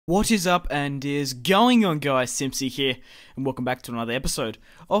What is up and is going on, guys? Simpzy here, and welcome back to another episode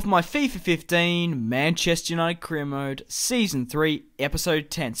of my FIFA 15 Manchester United Career Mode Season 3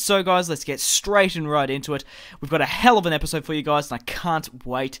 Episode 10. So guys, let's get straight and right into it. We've got a hell of an episode for you guys, and I can't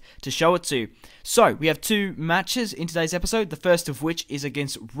wait to show it to you. So, we have two matches in today's episode, the first of which is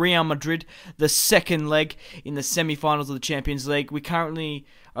against Real Madrid, the second leg in the semi-finals of the Champions League. We currently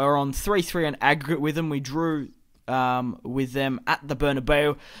are on 3-3 on aggregate with them. We drew with them at the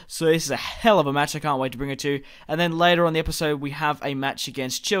Bernabeu, so this is a hell of a match. I can't wait to bring it to you. And then later on the episode we have a match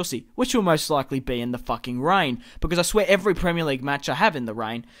against Chelsea, which will most likely be in the fucking rain, because I swear every Premier League match I have in the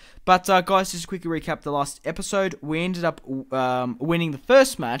rain. But guys, just to quickly recap the last episode, we ended up winning the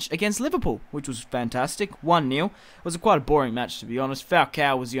first match against Liverpool, which was fantastic, 1-0. It was quite a boring match, to be honest.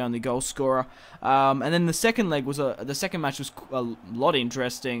 Falcao was the only goal scorer. And then the second leg was the second match was a lot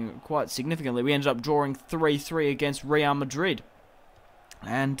interesting, quite significantly. We ended up drawing 3-3 against Real Madrid.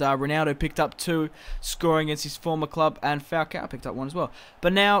 And Ronaldo picked up 2, scoring against his former club, and Falcao picked up 1 as well.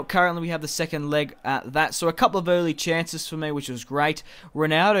 But now, currently, we have the second leg at that. So a couple of early chances for me, which was great.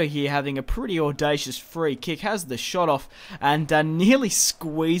 Ronaldo here having a pretty audacious free kick, has the shot off, and nearly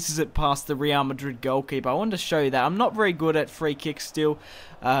squeezes it past the Real Madrid goalkeeper. I wanted to show you that. I'm not very good at free kicks still.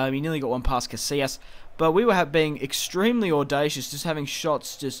 He nearly got one past Casillas. But we were being extremely audacious, just having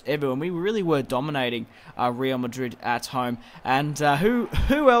shots just everywhere. We really were dominating Real Madrid at home. And who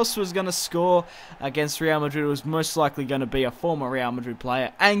else was going to score against Real Madrid? It was most likely going to be a former Real Madrid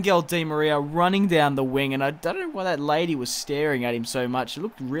player, Angel Di Maria, running down the wing. And I don't know why that lady was staring at him so much. It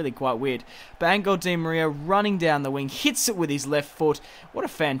looked really quite weird. But Angel Di Maria running down the wing, hits it with his left foot. What a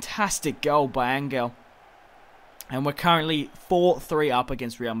fantastic goal by Angel. And we're currently 4-3 up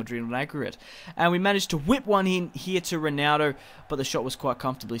against Real Madrid on aggregate. And we managed to whip one in here to Ronaldo, but the shot was quite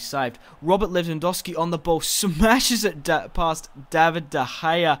comfortably saved. Robert Lewandowski on the ball, smashes it past David De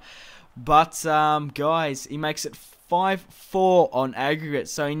Gea. But, guys, he makes it 5-4 on aggregate.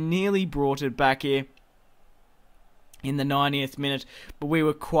 So he nearly brought it back here in the 90th minute, but we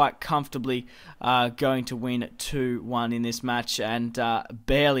were quite comfortably going to win 2-1 in this match, and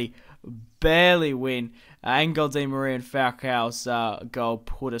barely win. Angel Di Maria and Falcao's goal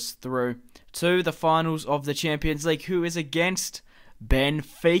put us through to the finals of the Champions League, who is against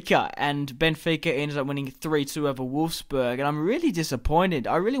Benfica. And Benfica ended up winning 3-2 over Wolfsburg, and I'm really disappointed.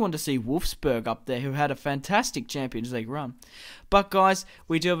 I really want to see Wolfsburg up there, who had a fantastic Champions League run. But guys,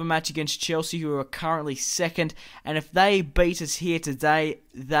 we do have a match against Chelsea, who are currently second, and if they beat us here today,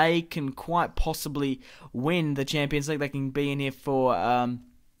 they can quite possibly win the Champions League. They can be in here for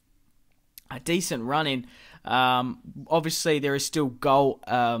a decent run in. Obviously, there is still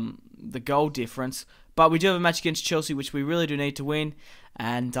the goal difference, but we do have a match against Chelsea, which we really do need to win.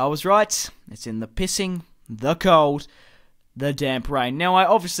 And I was right. It's in the pissing, the cold, the damp rain. Now, I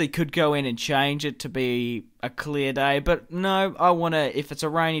obviously could go in and change it to be a clear day, but no, I want to, if it's a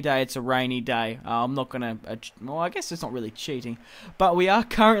rainy day, it's a rainy day. I'm not going to, well, I guess it's not really cheating, but we are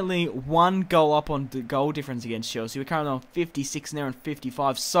currently 1 goal up on the goal difference against Chelsea. We're currently on 56 now and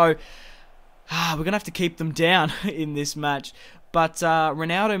 55, so we're going to have to keep them down in this match. But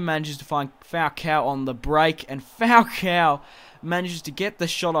Ronaldo manages to find Falcao on the break, and Falcao manages to get the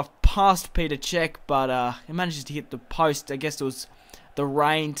shot off past Peter Cech, but he manages to hit the post. I guess it was the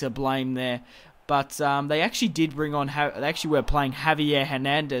rain to blame there. But they actually did bring on, they actually were playing Javier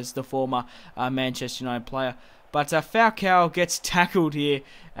Hernandez, the former Manchester United player. But Falcao gets tackled here,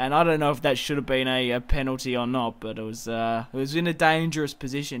 and I don't know if that should have been a penalty or not, but it was in a dangerous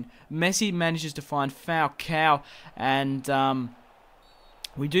position. Messi manages to find Falcao, and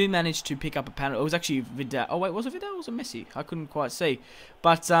we do manage to pick up a penalty. It was actually Vidal. Oh wait, was it Vidal or was it Messi? I couldn't quite see.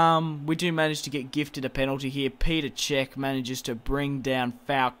 But we do manage to get gifted a penalty here. Peter Cech manages to bring down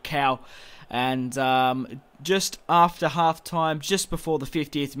Falcao, and just after half-time, just before the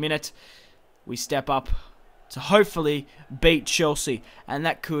 50th minute, we step up to hopefully beat Chelsea, and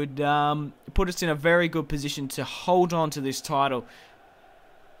that could put us in a very good position to hold on to this title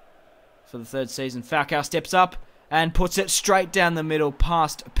for the 3rd season. Falcao steps up and puts it straight down the middle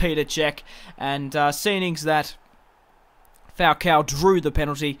past Peter Cech, and seeing that Falcao drew the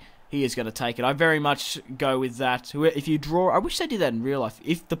penalty, he is going to take it. I very much go with that. If you draw, I wish they did that in real life.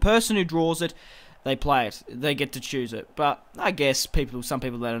 If the person who draws it, they play it. They get to choose it. But I guess some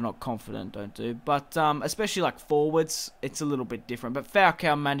people that are not confident don't do. But especially like forwards, it's a little bit different. But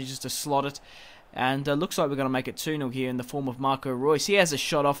Falcao manages to slot it. And looks like we're going to make it 2-0 here in the form of Marco Reus. He has a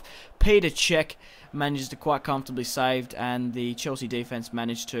shot off. Peter Cech manages to quite comfortably saved. And the Chelsea defense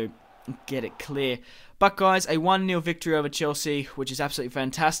managed to get it clear. But guys, a 1-0 victory over Chelsea, which is absolutely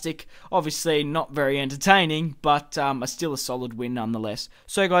fantastic. Obviously not very entertaining, but still a solid win nonetheless.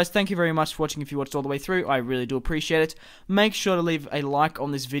 So guys, thank you very much for watching. If you watched all the way through, I really do appreciate it. Make sure to leave a like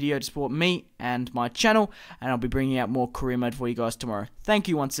on this video to support me and my channel, and I'll be bringing out more career mode for you guys tomorrow. Thank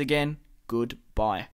you once again. Goodbye.